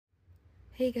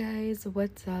Hey guys,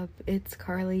 what's up? It's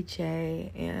Carly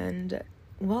J, and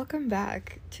welcome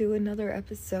back to another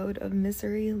episode of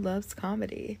Misery Loves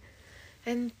Comedy.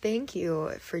 And thank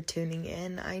you for tuning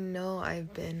in. I know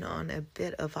I've been on a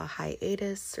bit of a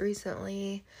hiatus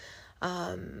recently.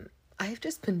 I've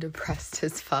just been depressed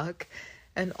as fuck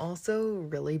and also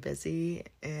really busy,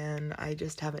 and I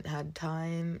just haven't had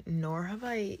time, nor have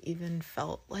I even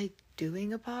felt like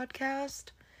doing a podcast.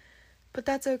 But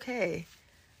that's okay.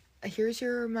 Here's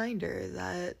your reminder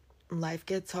that life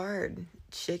gets hard,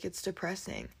 shit gets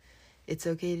depressing. It's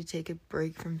okay to take a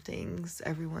break from things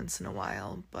every once in a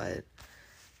while, but,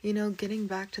 getting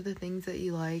back to the things that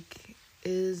you like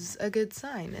is a good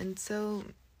sign. And so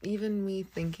even me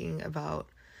thinking about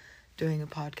doing a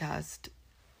podcast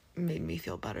made me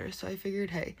feel better. So I figured,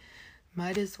 hey,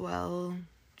 might as well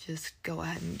just go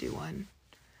ahead and do one.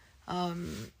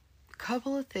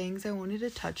 Couple of things I wanted to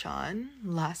touch on.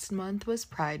 Last month was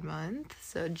Pride Month,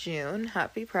 so June,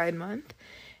 happy Pride Month.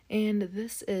 And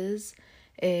this is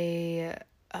a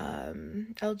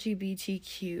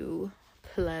LGBTQ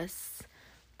plus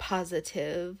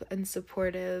positive and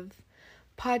supportive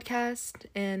podcast.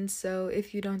 And so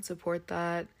if you don't support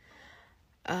that,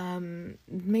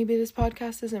 maybe this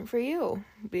podcast isn't for you,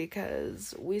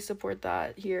 because we support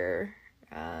that here.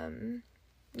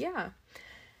 Yeah.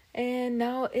 And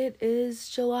now it is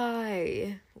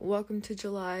July. Welcome to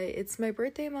July. It's my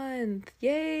birthday month.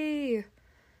 Yay!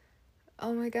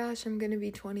 Oh my gosh, I'm gonna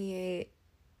be 28.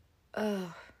 Ugh.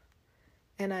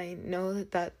 And I know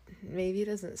that maybe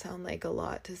doesn't sound like a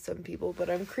lot to some people, but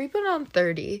I'm creeping on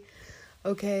 30.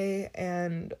 Okay,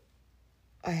 and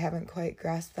I haven't quite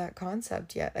grasped that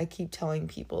concept yet. I keep telling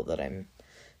people that I'm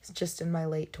just in my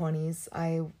late 20s.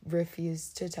 I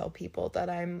refuse to tell people that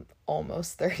I'm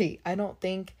almost 30. I don't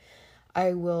think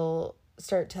I will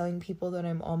start telling people that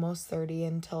I'm almost 30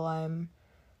 until I'm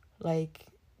like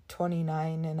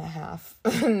 29 and a half.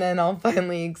 And then I'll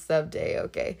finally accept,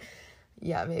 okay,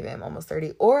 yeah, maybe I'm almost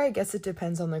 30. Or I guess it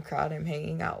depends on the crowd I'm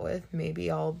hanging out with.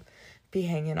 Maybe I'll be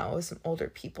hanging out with some older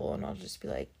people and I'll just be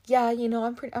like, yeah,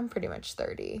 I'm pretty much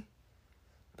 30.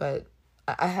 But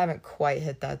I haven't quite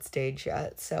hit that stage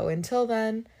yet. So until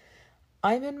then,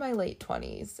 I'm in my late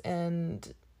 20s,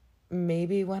 and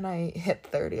maybe when I hit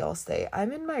 30, I'll say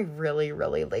I'm in my really,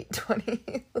 really late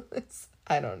 20s.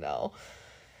 I don't know.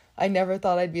 I never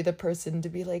thought I'd be the person to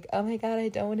be like, oh my God, I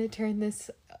don't want to turn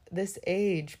this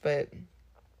age, but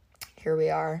here we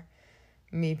are.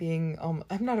 Me being,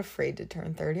 I'm not afraid to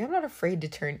turn 30. I'm not afraid to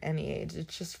turn any age.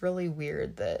 It's just really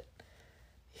weird that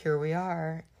here we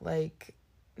are. Like,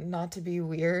 not to be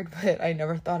weird, but I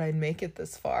never thought I'd make it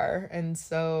this far. And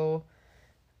so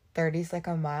 30's like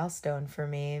a milestone for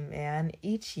me, man.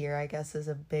 Each year, I guess, is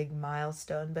a big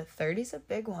milestone, but 30's a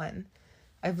big one.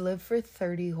 I've lived for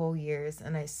 30 whole years,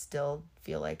 and I still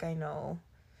feel like I know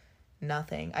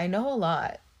nothing. I know a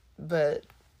lot, but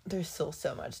there's still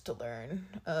so much to learn.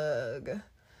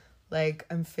 Like,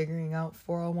 I'm figuring out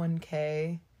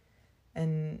 401k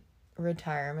and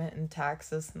retirement and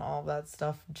taxes and all of that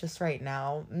stuff just right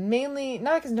now. Mainly,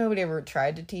 not because nobody ever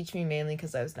tried to teach me, mainly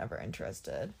because I was never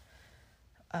interested.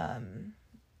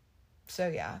 So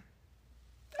yeah.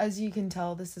 As you can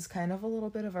tell, this is kind of a little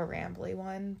bit of a rambly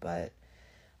one, but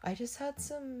I just had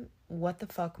some what the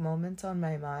fuck moments on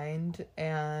my mind,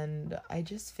 and I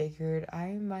just figured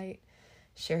I might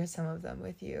share some of them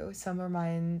with you. Some are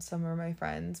mine, some are my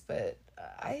friends, but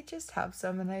I just have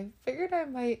some, and I figured I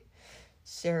might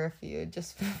share a few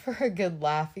just for a good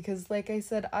laugh, because like I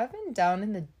said, I've been down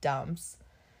in the dumps,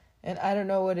 and I don't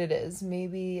know what it is.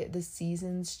 Maybe the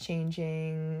season's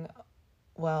changing.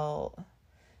 Well,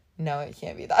 no, it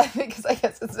can't be that, because I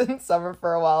guess it's been summer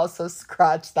for a while, so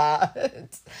scratch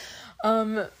that.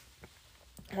 Well,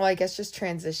 I guess just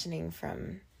transitioning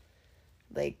from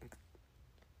like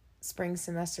spring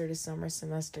semester to summer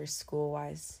semester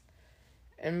school-wise.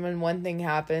 And when one thing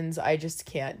happens, I just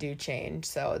can't do change.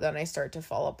 So then I start to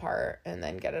fall apart and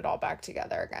then get it all back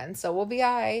together again. So we'll be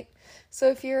all right.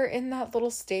 So if you're in that little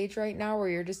stage right now where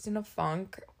you're just in a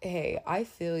funk, hey, I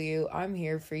feel you. I'm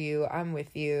here for you. I'm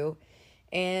with you.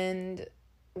 And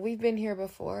we've been here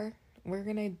before. We're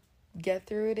going to get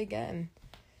through it again.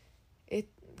 It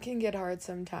can get hard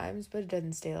sometimes, but it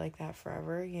doesn't stay like that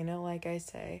forever. Like I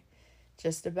say.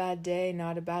 Just a bad day,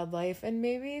 not a bad life. And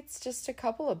maybe it's just a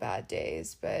couple of bad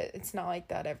days, but it's not like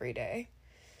that every day.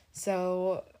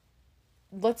 So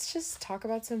let's just talk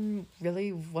about some really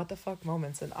what the fuck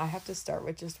moments. And I have to start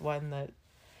with just one that,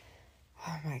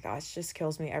 oh my gosh, just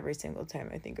kills me every single time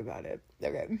I think about it.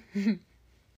 Okay.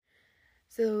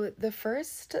 So the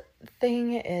first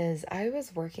thing is, I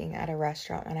was working at a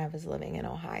restaurant when I was living in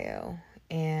Ohio,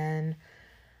 and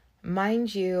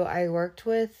Mind you, I worked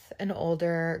with an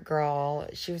older girl.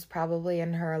 She was probably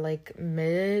in her like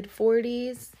mid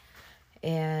 40s,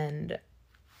 and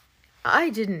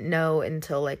I didn't know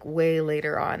until like way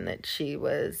later on that she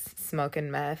was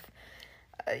smoking meth.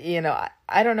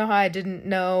 I don't know how I didn't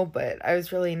know, but I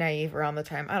was really naive around the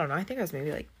time. I don't know. I think I was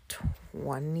maybe like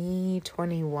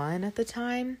 21 at the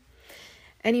time.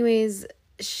 Anyways,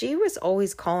 she was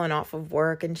always calling off of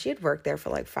work, and she had worked there for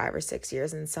like 5 or 6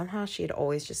 years, and somehow she had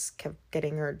always just kept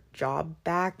getting her job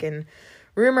back. And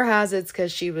rumor has it's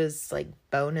because she was like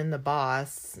boning the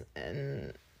boss,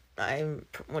 and I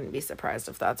wouldn't be surprised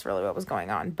if that's really what was going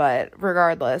on. But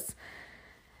regardless,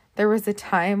 there was a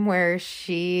time where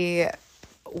she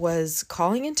was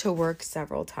calling into work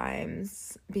several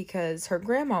times because her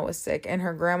grandma was sick, and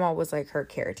her grandma was like her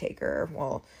caretaker.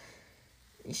 Well,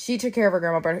 she took care of her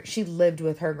grandma, but she lived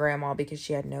with her grandma because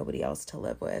she had nobody else to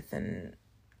live with and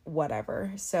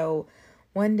whatever. So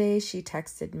one day she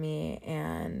texted me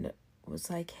and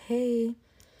was like, hey,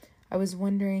 I was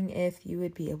wondering if you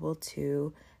would be able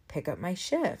to pick up my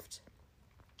shift.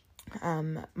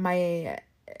 My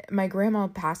grandma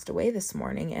passed away this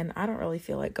morning, and I don't really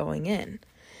feel like going in.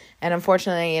 And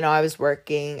unfortunately, I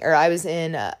was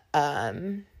in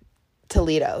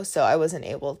Toledo, so I wasn't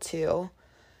able to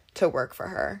work for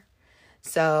her.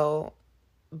 So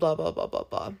blah, blah, blah, blah,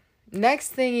 blah. Next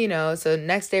thing you know, so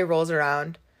next day rolls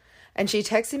around, and she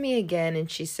texted me again,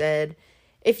 and she said,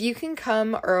 if you can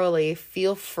come early,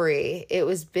 feel free. It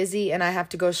was busy, and I have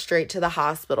to go straight to the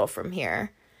hospital from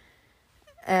here.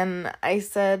 And I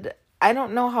said, I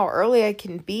don't know how early I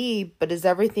can be, but is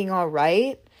everything all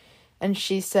right? And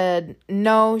she said,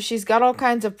 no, she's got all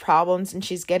kinds of problems, and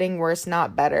she's getting worse,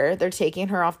 not better. They're taking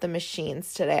her off the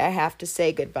machines today. I have to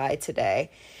say goodbye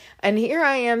today. And here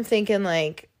I am thinking,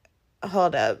 like,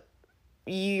 hold up.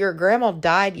 Your grandma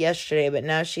died yesterday, but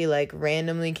now she, like,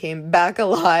 randomly came back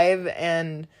alive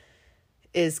and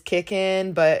is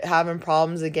kicking, but having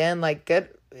problems again. Like,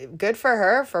 good for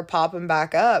her for popping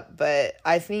back up. But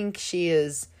I think she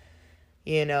is,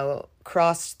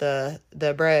 crossed the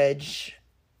bridge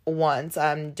once.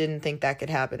 I didn't think that could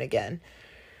happen again.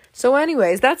 So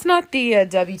anyways, that's not the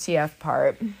WTF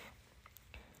part.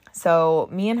 So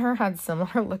me and her had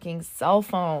similar looking cell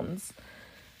phones.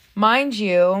 Mind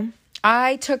you,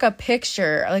 I took a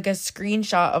picture, like a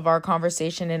screenshot of our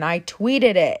conversation, and I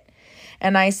tweeted it.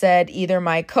 And I said, either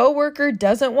my coworker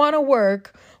doesn't want to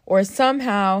work, or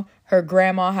somehow her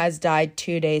grandma has died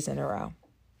 2 days in a row.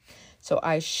 So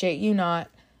I shit you not,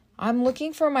 I'm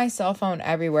looking for my cell phone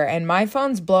everywhere, and my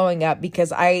phone's blowing up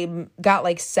because I got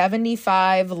like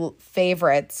 75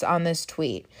 favorites on this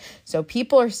tweet. So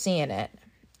people are seeing it.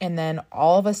 And then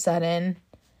all of a sudden,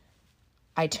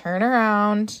 I turn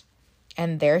around,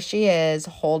 and there she is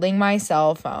holding my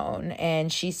cell phone.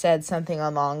 And she said something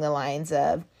along the lines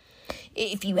of,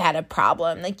 if you had a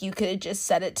problem, like, you could have just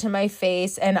said it to my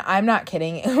face. And I'm not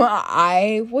kidding.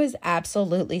 I was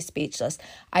absolutely speechless.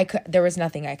 There was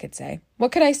nothing I could say.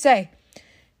 What could I say?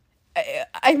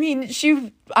 I mean,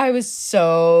 I was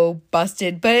so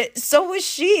busted, but so was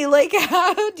she. Like,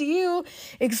 how do you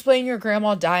explain your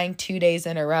grandma dying 2 days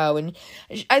in a row? And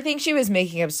I think she was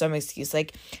making up some excuse,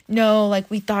 like, no,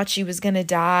 like, we thought she was going to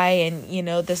die, and,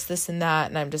 this, and that.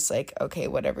 And I'm just like, okay,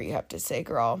 whatever you have to say,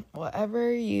 girl,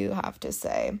 whatever you have to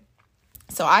say.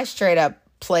 So I straight up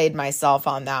played myself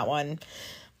on that one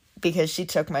because she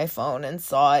took my phone and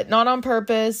saw it, not on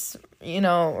purpose,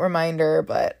 reminder,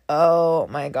 but oh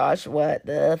my gosh, what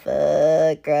the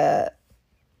fuck?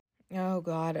 Oh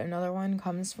God, another one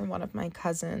comes from one of my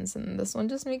cousins, and this one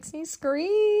just makes me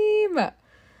scream.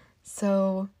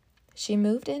 So she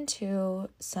moved into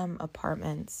some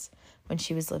apartments when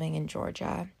she was living in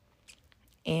Georgia,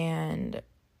 and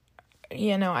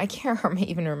I can't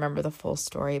even remember the full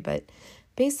story, but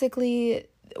basically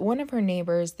one of her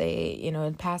neighbors, they,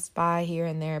 had passed by here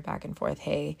and there, back and forth,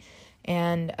 hey.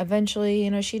 And eventually,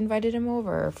 she invited him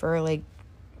over for, like,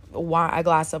 a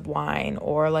glass of wine,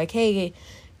 or, like, hey,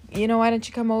 why don't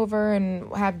you come over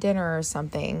and have dinner or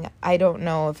something? I don't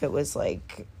know if it was,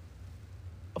 like,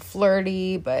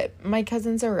 flirty, but my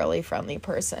cousin's a really friendly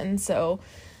person, so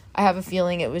I have a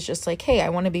feeling it was just like, hey, I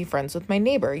want to be friends with my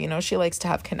neighbor. She likes to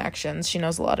have connections. She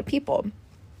knows a lot of people.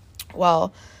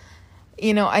 Well,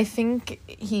 I think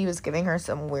he was giving her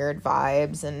some weird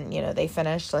vibes, and, they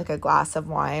finished like a glass of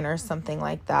wine or something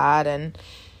like that. And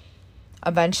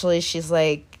eventually she's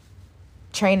like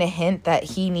trying to hint that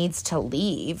he needs to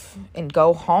leave and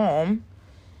go home.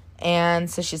 And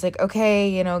so she's like,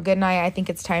 okay, good night. I think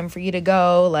it's time for you to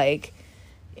go. Like,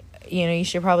 you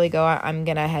should probably go. I'm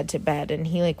going to head to bed. And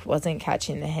he like wasn't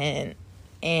catching the hint.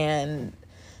 And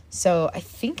So I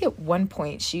think at one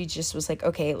point she just was like,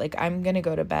 okay, like, I'm going to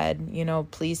go to bed,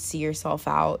 please see yourself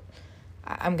out.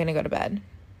 I'm going to go to bed.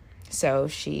 So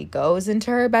she goes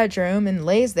into her bedroom and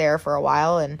lays there for a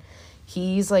while, and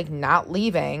he's like not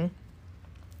leaving.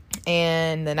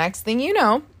 And the next thing you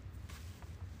know,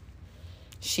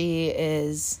 she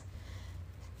is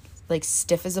like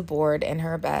stiff as a board in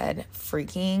her bed,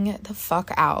 freaking the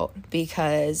fuck out,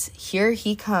 because here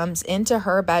he comes into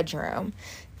her bedroom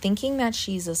thinking that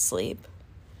she's asleep.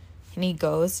 And he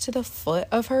goes to the foot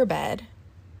of her bed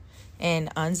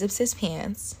and unzips his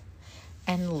pants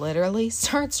and literally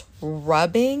starts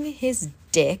rubbing his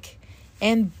dick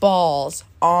and balls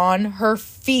on her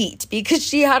feet, because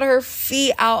she had her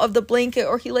feet out of the blanket,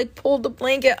 or he like pulled the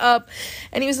blanket up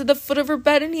and he was at the foot of her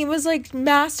bed and he was like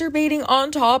masturbating on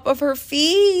top of her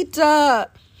feet.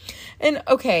 And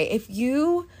okay, if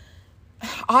you,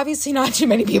 obviously not too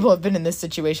many people have been in this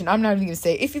situation. I'm not even gonna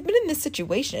say if you've been in this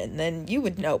situation, then you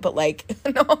would know, but like,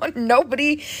 no,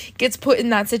 nobody gets put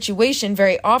in that situation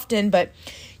very often. But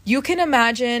you can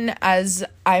imagine, as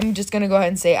I'm just gonna go ahead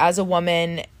and say, as a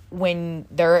woman, when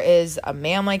there is a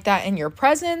man like that in your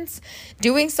presence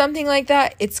doing something like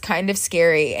that, it's kind of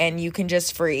scary and you can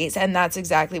just freeze. And that's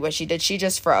exactly what she did. She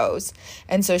just froze.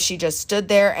 And so she just stood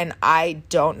there, and I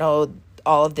don't know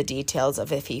all of the details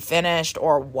of if he finished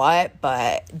or what,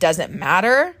 but it doesn't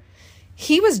matter.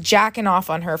 He was jacking off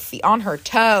on her feet, on her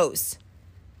toes.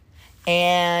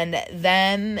 And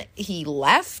then he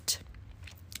left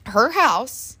her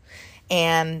house.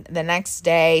 And the next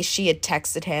day she had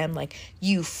texted him like,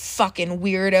 you fucking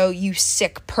weirdo, you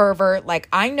sick pervert. Like,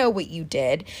 I know what you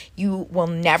did. You will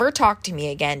never talk to me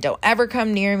again. Don't ever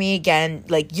come near me again.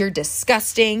 Like, you're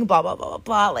disgusting, blah, blah, blah, blah,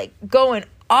 blah. Like, going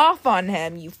off on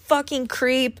him, you fucking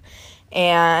creep.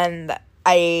 And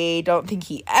I don't think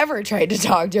he ever tried to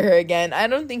talk to her again. I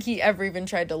don't think he ever even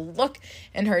tried to look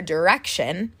in her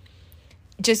direction.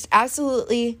 Just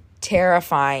absolutely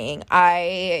terrifying.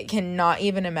 I cannot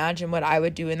even imagine what I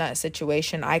would do in that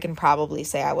situation. I can probably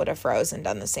say I would have frozen,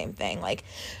 done the same thing. Like,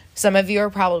 some of you are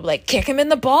probably like, kick him in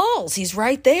the balls, he's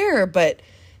right there. But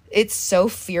it's so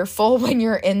fearful when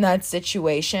you're in that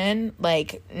situation.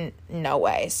 Like, no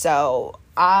way. So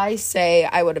I say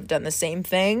I would have done the same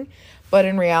thing. But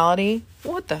in reality,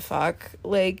 what the fuck?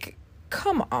 Like,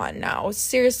 come on now.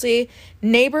 Seriously,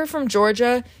 neighbor from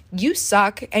Georgia, you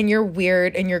suck and you're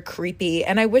weird and you're creepy.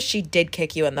 And I wish she did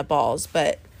kick you in the balls,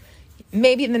 but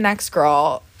maybe the next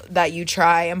girl that you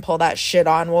try and pull that shit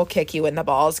on will kick you in the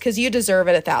balls, because you deserve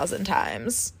it 1,000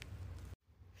 times.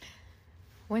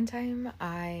 One time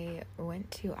I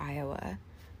went to Iowa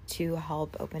to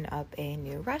help open up a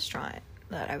new restaurant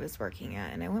that I was working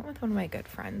at, and I went with one of my good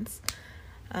friends.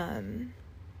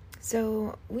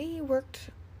 So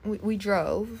we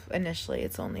drove initially.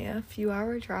 It's only a few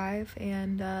hour drive,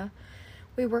 and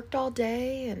we worked all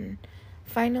day, and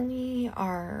finally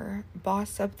our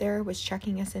boss up there was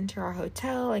checking us into our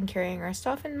hotel and carrying our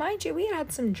stuff. And mind you, we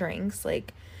had some drinks.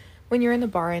 Like, when you're in the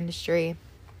bar industry,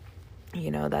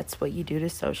 that's what you do to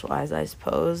socialize, I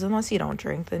suppose. Unless you don't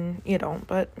drink, then you don't.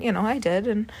 But I did,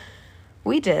 and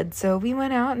we did. So we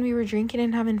went out and we were drinking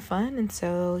and having fun. And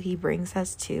so he brings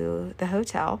us to the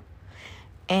hotel,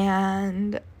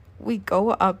 and we go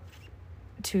up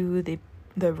to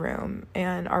the room,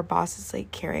 and our boss is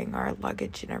like carrying our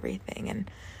luggage and everything, and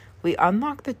we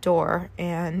unlock the door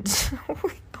and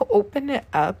we open it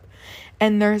up,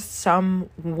 and there's some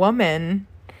woman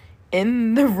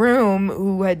in the room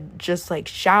who had just like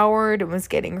showered and was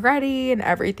getting ready and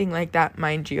everything like that.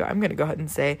 Mind you, I'm gonna go ahead and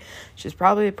say she's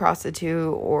probably a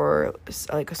prostitute or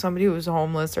like somebody who was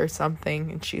homeless or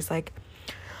something. And she's like,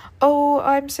 oh,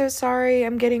 I'm so sorry,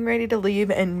 I'm getting ready to leave.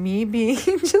 And me being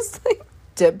just like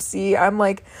tipsy, I'm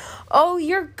like, oh,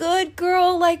 you're good,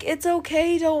 girl, like, it's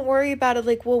okay, don't worry about it,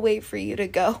 like, we'll wait for you to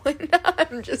go. And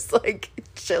I'm just like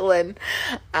chilling,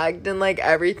 acting like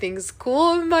everything's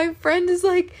cool, and my friend is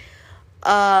like,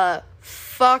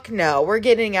 fuck no, we're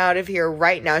getting out of here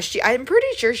right now. I'm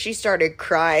pretty sure she started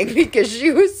crying because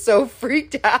she was so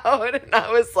freaked out, and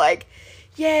I was like,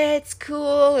 yeah, it's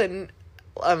cool. And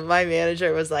my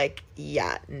manager was like,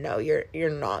 yeah, no, you're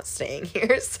not staying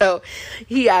here. So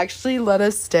he actually let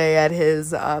us stay at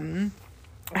his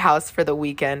house for the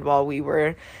weekend while we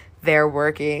were there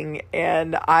working.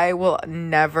 And I will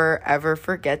never ever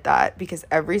forget that, because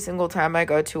every single time I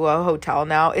go to a hotel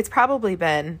now, it's probably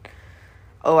been,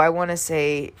 I want to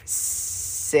say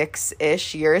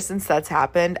 6-ish years since that's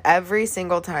happened. Every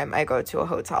single time I go to a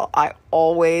hotel, I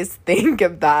always think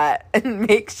of that and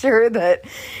make sure that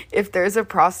if there's a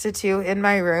prostitute in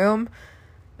my room,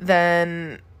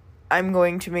 then I'm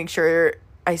going to make sure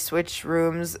I switch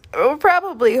rooms,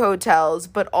 probably hotels,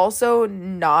 but also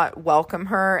not welcome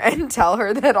her and tell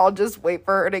her that I'll just wait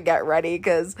for her to get ready,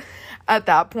 because at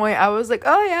that point I was like,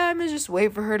 oh yeah, I'm gonna just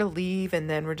wait for her to leave and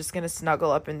then we're just gonna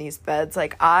snuggle up in these beds.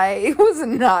 Like, I was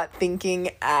not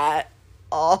thinking at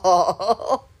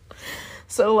all.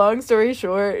 So long story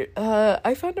short,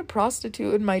 I found a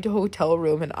prostitute in my hotel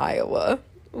room in Iowa.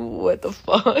 What the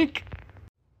fuck?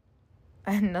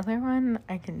 Another one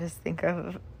I can just think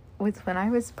of was when I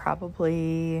was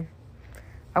probably,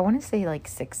 I want to say like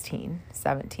 16,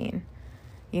 17.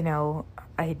 You know,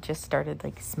 I had just started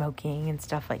like smoking and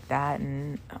stuff like that,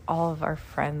 and all of our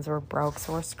friends were broke,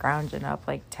 so we're scrounging up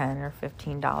like $10 or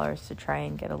 $15 to try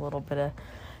and get a little bit of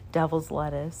devil's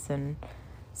lettuce. And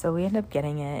so we ended up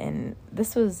getting it, and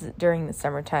this was during the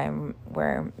summertime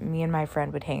where me and my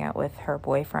friend would hang out with her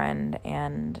boyfriend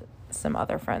and some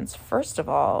other friends. First of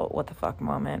all, what the fuck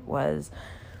moment was,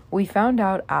 we found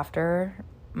out after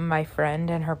my friend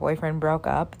and her boyfriend broke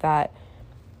up that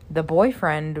the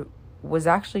boyfriend was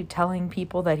actually telling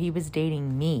people that he was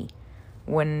dating me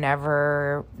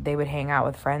whenever they would hang out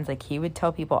with friends. Like, he would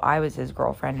tell people I was his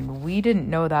girlfriend, and we didn't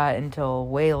know that until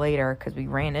way later because we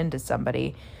ran into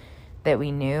somebody that we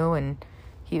knew, and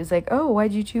he was like, oh,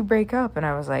 why'd you two break up? And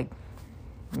I was like,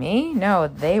 me? No,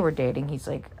 they were dating. He's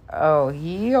like, oh,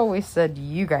 he always said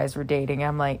you guys were dating.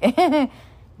 I'm like,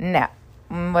 no,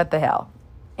 what the hell?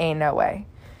 Ain't no way.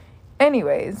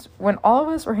 Anyways, when all of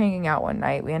us were hanging out one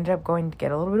night, we ended up going to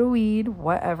get a little bit of weed,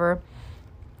 whatever.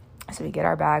 So we get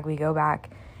our bag, we go back,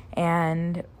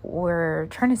 and we're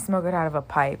trying to smoke it out of a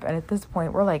pipe. And at this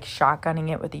point, we're like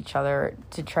shotgunning it with each other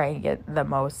to try and get the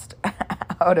most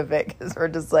out of it, because we're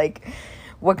just like,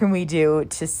 what can we do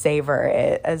to savor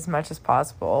it as much as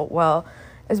possible? Well,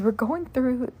 as we're going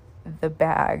through the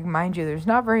bag, mind you, there's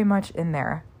not very much in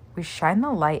there. We shine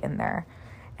the light in there,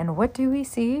 and what do we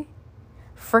see?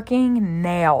 Freaking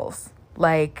nails.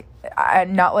 Like,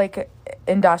 not like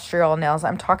industrial nails.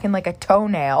 I'm talking like a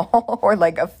toenail or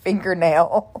like a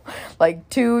fingernail. Like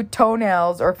 2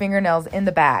 toenails or fingernails in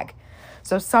the bag.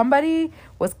 So somebody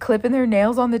was clipping their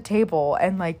nails on the table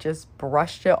and like just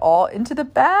brushed it all into the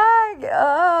bag.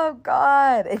 Oh,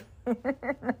 God.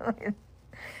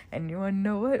 And you want to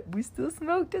know what? We still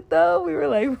smoked it, though. We were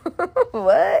like,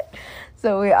 what?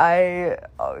 So I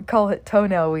call it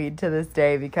toenail weed to this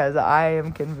day, because I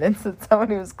am convinced that someone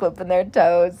who was clipping their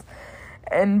toes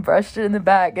and brushed it in the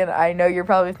back. And I know you're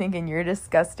probably thinking you're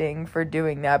disgusting for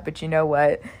doing that, but you know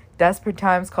what? Desperate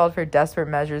times called for desperate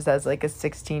measures as like a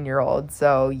 16-year-old.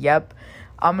 So, yep,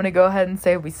 I'm going to go ahead and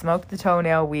say we smoked the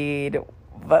toenail weed.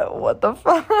 But what the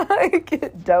fuck?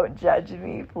 Don't judge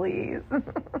me, please.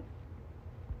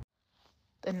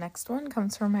 The next one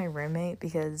comes from my roommate,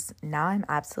 because now I'm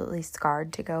absolutely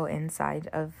scarred to go inside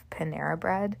of Panera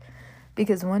Bread,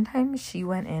 because one time she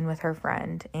went in with her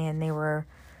friend and they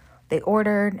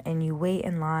ordered, and you wait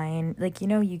in line. Like, you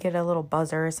know, you get a little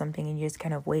buzzer or something and you just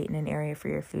kind of wait in an area for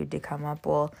your food to come up.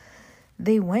 Well,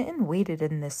 they went and waited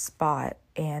in this spot,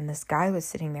 and this guy was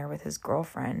sitting there with his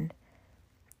girlfriend,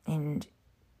 and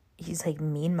he's like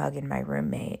mean mugging my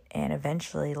roommate, and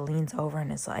eventually leans over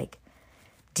and is like,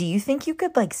 do you think you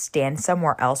could like stand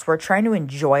somewhere else? We're trying to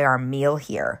enjoy our meal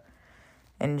here.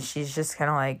 And she's just kind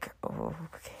of like,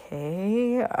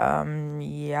 okay,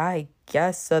 yeah, I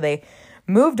guess. So they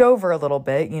moved over a little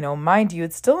bit, you know, mind you,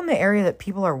 it's still in the area that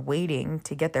people are waiting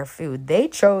to get their food. They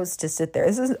chose to sit there.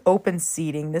 This isn't open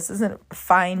seating. This isn't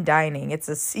fine dining. It's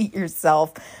a seat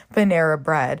yourself Panera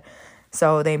Bread.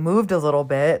 So they moved a little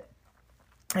bit.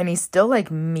 And he's still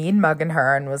like mean mugging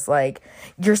her and was like,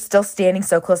 you're still standing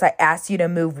so close. I asked you to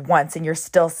move once and you're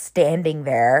still standing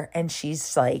there. And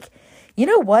she's like, you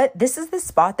know what? This is the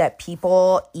spot that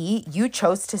people eat. You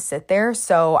chose to sit there.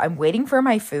 So I'm waiting for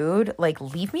my food. Like,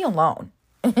 leave me alone.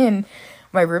 And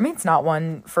my roommate's not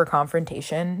one for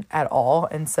confrontation at all.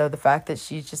 And so the fact that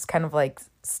she just kind of like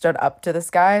stood up to this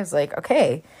guy is like,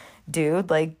 okay, dude,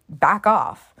 like back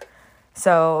off.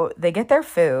 So they get their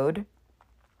food.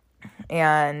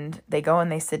 And they go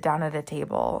and they sit down at a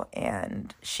table,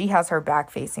 and she has her back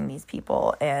facing these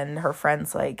people, and her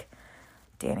friend's like,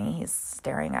 Danny, he's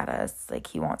staring at us. Like,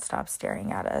 he won't stop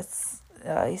staring at us.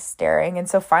 He's staring. And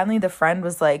so finally the friend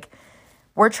was like,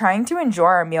 we're trying to enjoy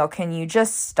our meal. Can you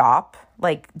just stop?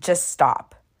 Like, just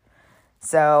stop.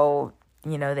 So,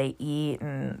 you know, they eat,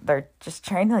 and they're just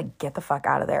trying to like get the fuck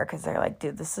out of there, because they're like,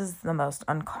 dude, this is the most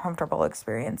uncomfortable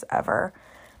experience ever.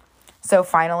 So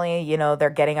finally, you know, they're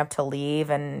getting up to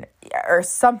leave or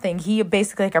something. He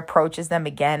basically like approaches them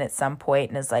again at some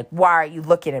point and is like, why are you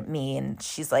looking at me? And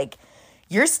she's like,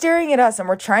 you're staring at us and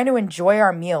we're trying to enjoy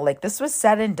our meal. Like, this was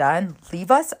said and done. Leave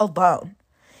us alone.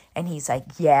 And he's like,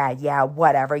 yeah,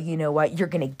 whatever. You know what? You're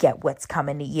going to get what's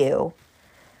coming to you.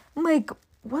 I'm like,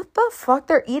 what the fuck?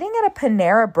 They're eating at a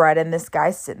Panera Bread and this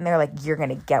guy's sitting there like, you're going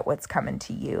to get what's coming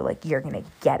to you. Like, you're going to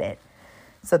get it.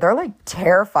 So they're like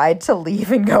terrified to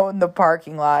leave and go in the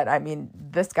parking lot. I mean,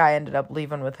 this guy ended up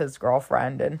leaving with his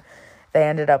girlfriend and they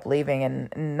ended up leaving and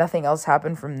nothing else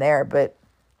happened from there. But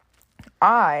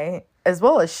I, as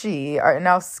well as she, are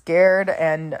now scared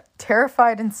and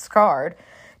terrified and scarred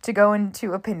to go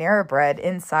into a Panera Bread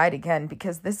inside again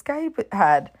because this guy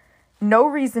had no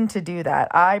reason to do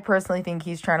that. I personally think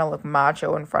he's trying to look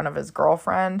macho in front of his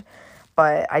girlfriend,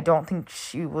 but I don't think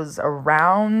she was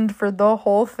around for the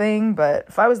whole thing. But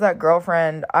if I was that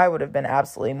girlfriend, I would have been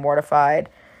absolutely mortified.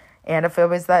 And if it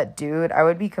was that dude, I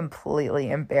would be completely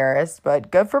embarrassed.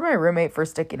 But good for my roommate for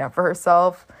sticking up for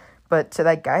herself. But to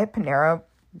that guy at Panera,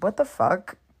 what the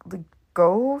fuck? Like,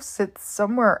 go sit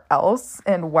somewhere else.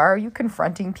 And why are you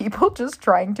confronting people just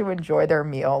trying to enjoy their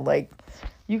meal? Like,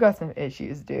 you got some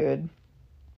issues, dude.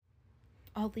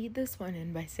 I'll lead this one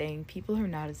in by saying people are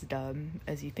not as dumb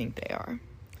as you think they are.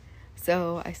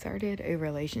 So I started a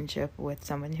relationship with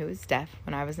someone who was deaf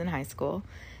when I was in high school.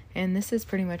 And this is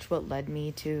pretty much what led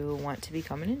me to want to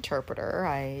become an interpreter.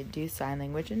 I do sign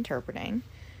language interpreting.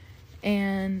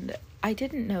 And I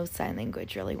didn't know sign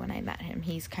language really when I met him.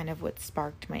 He's kind of what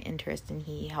sparked my interest, and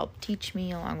he helped teach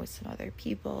me along with some other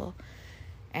people.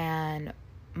 And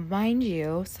mind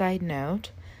you, side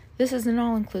note, this is an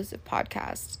all-inclusive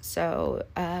podcast. So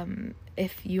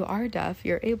if you are deaf,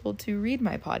 you're able to read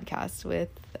my podcast with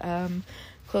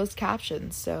closed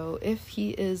captions. So if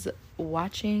he is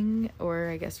watching, or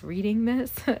I guess reading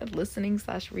this,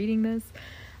 listening/reading this,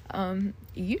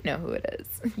 you know who it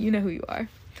is. You know who you are.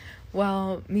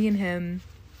 Well, me and him,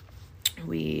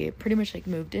 we pretty much like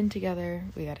moved in together.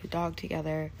 We got a dog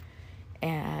together,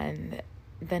 and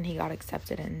then he got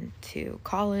accepted into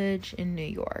college in New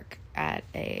York at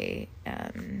a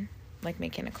like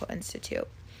mechanical institute.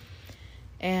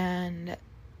 And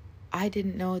I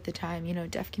didn't know at the time, you know,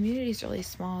 deaf community is really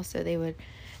small, so him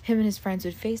and his friends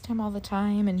would FaceTime all the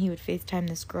time, and he would FaceTime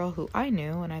this girl who I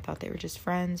knew, and I thought they were just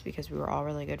friends because we were all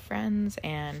really good friends.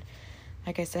 And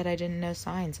like I said, I didn't know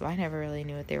sign, so I never really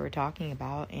knew what they were talking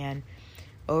about. And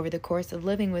over the course of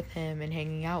living with him and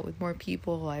hanging out with more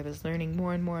people, I was learning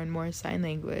more and more and more sign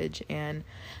language. And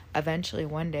eventually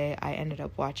one day I ended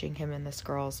up watching him and this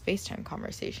girl's FaceTime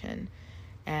conversation.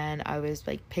 And I was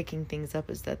like picking things up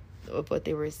of what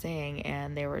they were saying,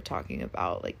 and they were talking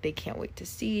about like they can't wait to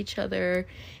see each other,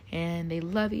 and they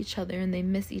love each other, and they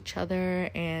miss each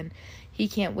other, and he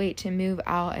can't wait to move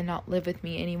out and not live with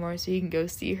me anymore so he can go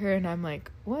see her. And I'm like,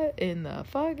 what in the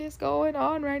fuck is going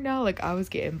on right now? Like, I was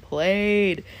getting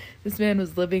played. This man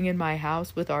was living in my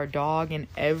house with our dog and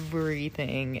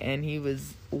everything, and he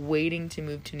was waiting to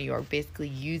move to New York, basically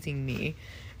using me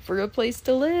for a place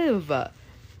to live.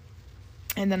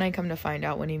 And then I come to find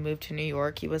out when he moved to New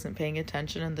York, he wasn't paying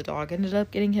attention, and the dog ended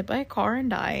up getting hit by a car and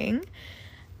dying.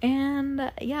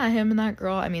 And yeah, him and that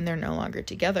girl, I mean, they're no longer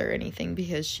together or anything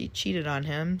because she cheated on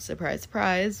him. Surprise,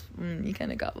 surprise. You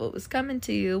kind of got what was coming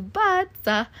to you. But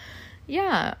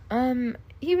yeah,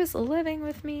 he was living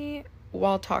with me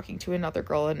while talking to another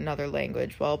girl in another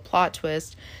language. Well, plot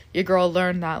twist, your girl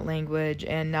learned that language,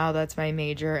 and now that's my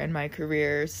major and my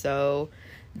career. So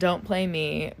don't play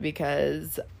me,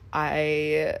 because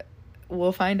I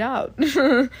will find out.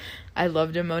 I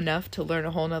loved him enough to learn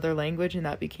a whole nother language, and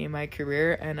that became my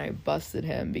career, and I busted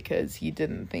him because he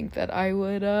didn't think that I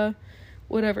would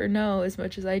ever know as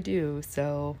much as I do.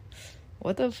 So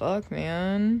what the fuck,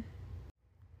 man?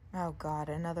 Oh god,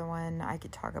 another one I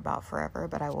could talk about forever,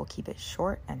 but I will keep it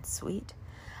short and sweet.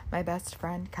 My best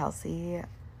friend Kelsey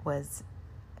was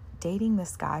dating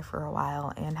this guy for a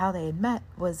while, and how they had met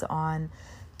was on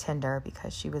Tinder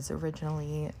because she was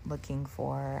originally looking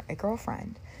for a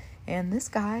girlfriend. And this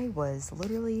guy was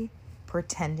literally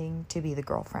pretending to be the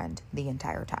girlfriend the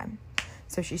entire time.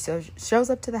 So she shows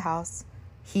up to the house.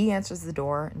 He answers the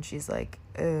door, and she's like,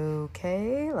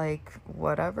 okay, like,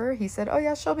 whatever. He said, oh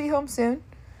yeah, she'll be home soon.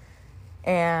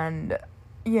 And,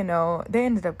 you know, they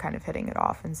ended up kind of hitting it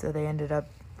off. And so they ended up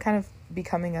kind of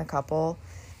becoming a couple.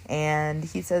 And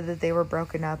he said that they were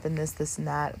broken up and this and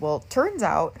that. Well, turns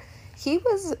out he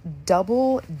was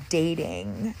double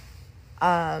dating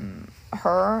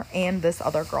her and this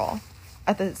other girl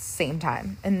at the same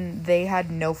time, and they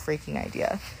had no freaking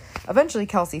idea. Eventually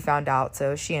Kelsey found out,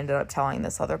 so she ended up telling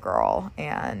this other girl,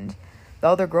 and the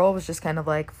other girl was just kind of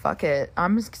like, fuck it,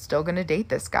 I'm still gonna date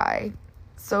this guy.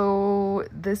 So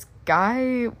this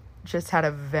guy just had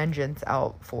a vengeance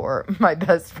out for my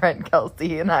best friend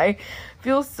Kelsey, and I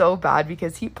feel so bad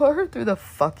because he put her through the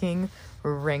fucking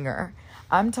ringer.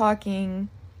 I'm talking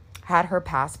had her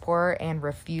passport and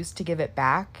refused to give it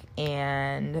back,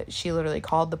 and she literally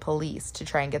called the police to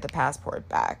try and get the passport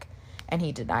back, and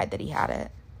he denied that he had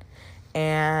it.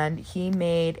 And he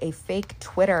made a fake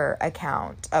Twitter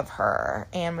account of her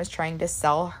and was trying to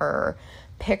sell her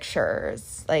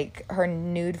pictures, like her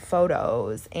nude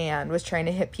photos, and was trying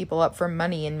to hit people up for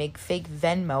money and make fake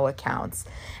Venmo accounts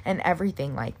and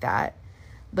everything like that.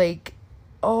 Like,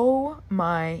 oh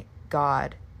my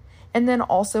God. And then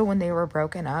also when they were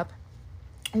broken up,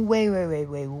 way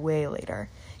later,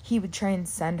 he would try and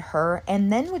send her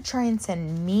and then would try and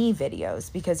send me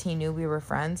videos, because he knew we were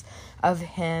friends, of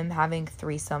him having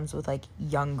threesomes with like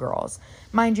young girls.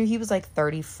 Mind you, he was like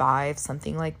 35,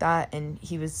 something like that, and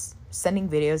he was sending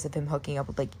videos of him hooking up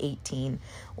with like 18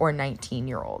 or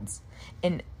 19-year-olds.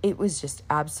 And it was just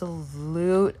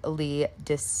absolutely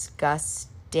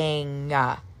disgusting.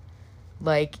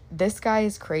 Like, this guy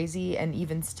is crazy, and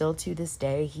even still to this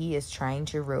day, he is trying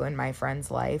to ruin my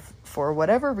friend's life for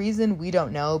whatever reason we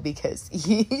don't know, because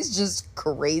he's just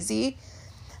crazy.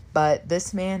 But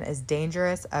this man is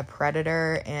dangerous, a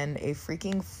predator, and a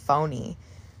freaking phony.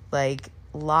 Like,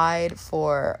 lied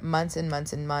for months and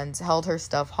months and months, held her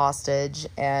stuff hostage,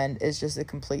 and is just a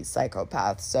complete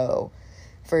psychopath. So,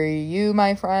 for you,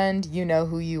 my friend, you know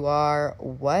who you are.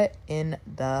 What in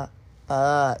the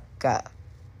fuck?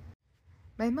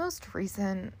 My most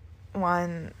recent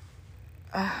one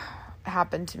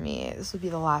happened to me. This would be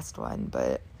the last one,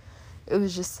 but it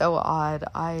was just so odd.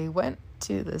 I went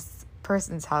to this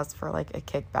person's house for like a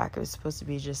kickback. It was supposed to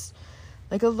be just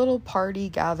like a little party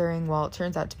gathering. Well, it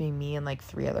turns out to be me and like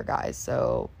 3 other guys.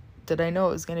 So did I know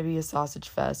it was going to be a sausage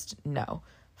fest? No.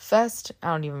 Fest,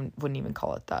 wouldn't even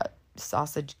call it that.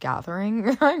 Sausage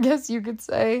gathering, I guess you could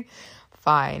say.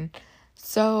 Fine.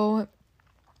 So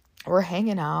we're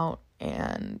hanging out,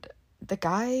 and the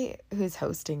guy who's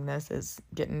hosting this is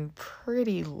getting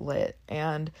pretty lit.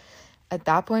 And at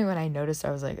that point, when I noticed, I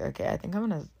was like, okay, I think I'm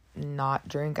going to not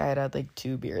drink. I had like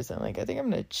 2 beers, and I'm like, I think I'm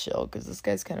going to chill, because this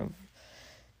guy's kind of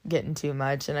getting too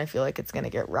much, and I feel like it's going to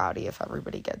get rowdy if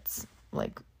everybody gets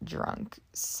like drunk.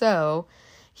 So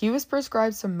he was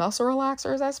prescribed some muscle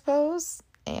relaxers, I suppose,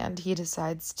 and he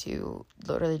decides to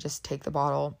literally just take the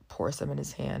bottle, pour some in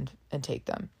his hand, and take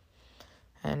them.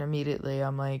 And immediately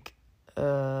I'm like,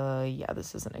 yeah,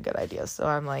 this isn't a good idea. So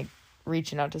I'm like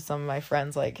reaching out to some of my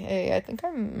friends, like, hey, I think I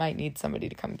might need somebody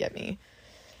to come get me.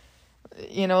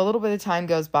 You know, a little bit of time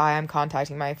goes by, I'm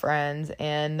contacting my friends,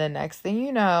 and the next thing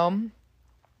you know,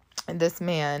 this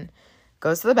man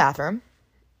goes to the bathroom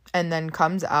and then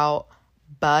comes out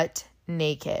butt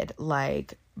naked,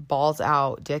 like balls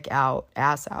out, dick out,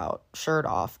 ass out, shirt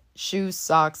off, shoes,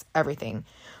 socks, everything.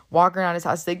 Walking around his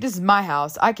house, like, this is my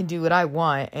house, I can do what I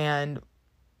want. And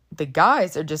the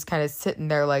guys are just kind of sitting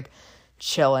there like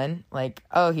chilling, like,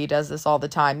 oh, he does this all the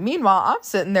time. Meanwhile, I'm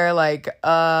sitting there like,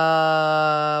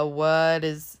 what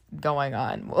is going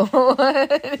on?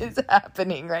 What is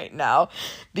happening right now?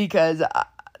 Because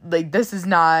like, this is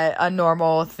not a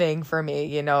normal thing for me,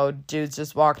 you know, dudes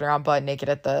just walking around butt naked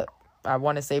at the, I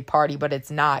want to say party, but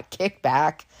it's not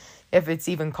kickback, if it's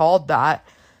even called that.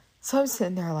 So I'm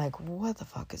sitting there like, what the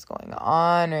fuck is going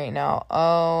on right now?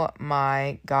 Oh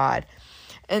my God.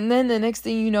 And then the next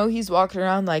thing you know, he's walking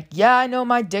around like, yeah, I know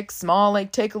my dick's small.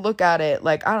 Like, take a look at it.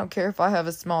 Like, I don't care if I have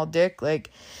a small dick.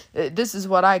 Like, this is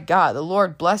what I got. The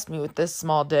Lord blessed me with this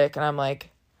small dick. And I'm like,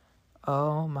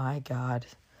 oh my God.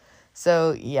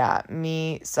 So yeah,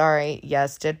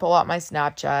 yes, did pull out my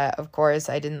Snapchat. Of course,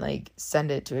 I didn't like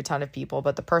send it to a ton of people,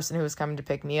 but the person who was coming to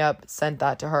pick me up sent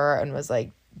that to her and was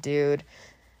like, dude,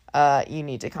 you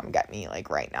need to come get me, like,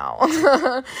 right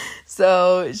now.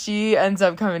 So she ends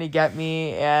up coming to get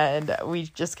me, and we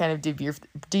just kind of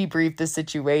debrief the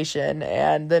situation.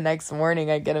 And the next morning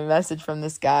I get a message from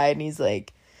this guy, and he's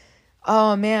like,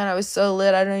 oh man, I was so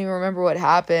lit, I don't even remember what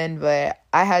happened, but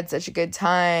I had such a good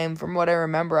time. From what I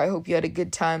remember, I hope you had a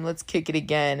good time. Let's kick it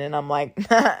again. And I'm like,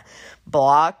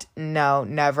 blocked? No,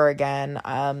 never again.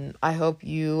 I hope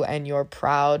you and your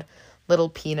proud little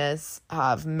penis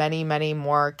have many, many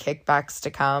more kickbacks to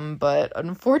come, but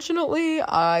unfortunately,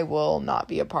 I will not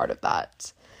be a part of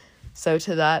that. So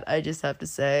to that, I just have to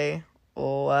say,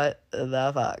 what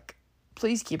the fuck?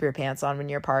 Please keep your pants on when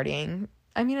you're partying.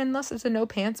 I mean, unless it's a no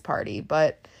pants party,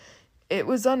 but it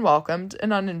was unwelcomed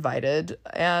and uninvited,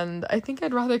 and I think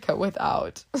I'd rather go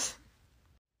without.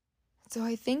 So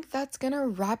I think that's going to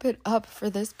wrap it up for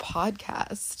this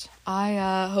podcast.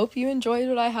 I hope you enjoyed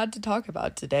what I had to talk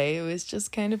about today. It was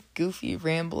just kind of goofy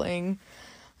rambling.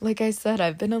 Like I said,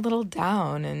 I've been a little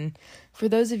down, and for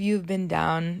those of you who've been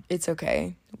down, it's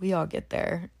okay. We all get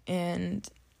there. And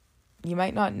You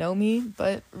might not know me,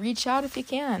 but reach out if you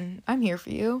can. I'm here for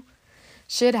you.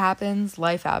 Shit happens,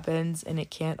 life happens, and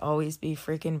it can't always be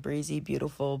freaking breezy,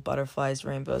 beautiful butterflies,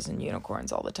 rainbows, and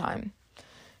unicorns all the time.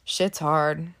 Shit's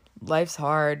hard. Life's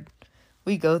hard.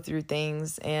 We go through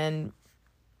things, and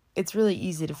it's really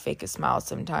easy to fake a smile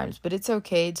sometimes, but it's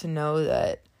okay to know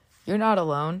that you're not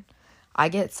alone. I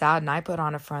get sad and I put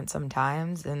on a front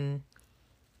sometimes, and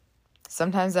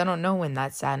sometimes I don't know when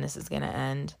that sadness is going to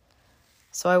end.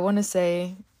 So I want to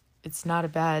say it's not a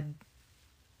bad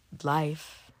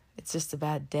life. It's just a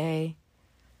bad day.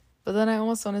 But then I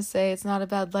also want to say it's not a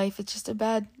bad life. It's just a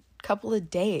bad couple of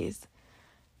days.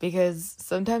 Because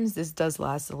sometimes this does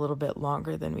last a little bit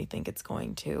longer than we think it's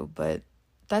going to. But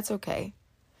that's okay.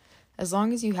 As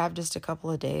long as you have just a couple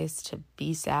of days to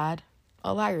be sad,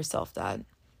 allow yourself that.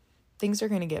 Things are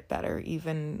going to get better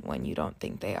even when you don't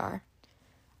think they are.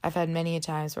 I've had many a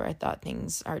times where I thought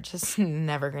things are just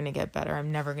never going to get better.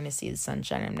 I'm never going to see the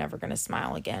sunshine. I'm never going to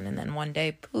smile again. And then one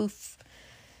day, poof.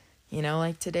 You know,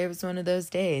 like today was one of those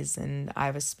days and I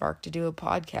have a spark to do a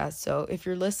podcast. So if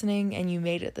you're listening and you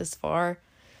made it this far,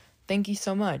 thank you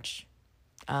so much.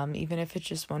 Even if it's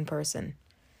just one person.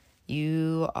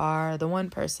 You are the one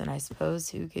person, I suppose,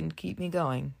 who can keep me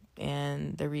going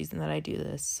and the reason that I do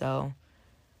this. So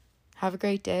have a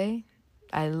great day.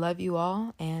 I love you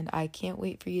all, and I can't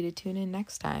wait for you to tune in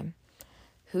next time.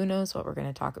 Who knows what we're going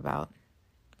to talk about?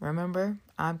 Remember,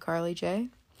 I'm Carly J.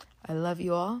 I love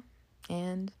you all,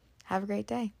 and have a great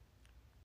day.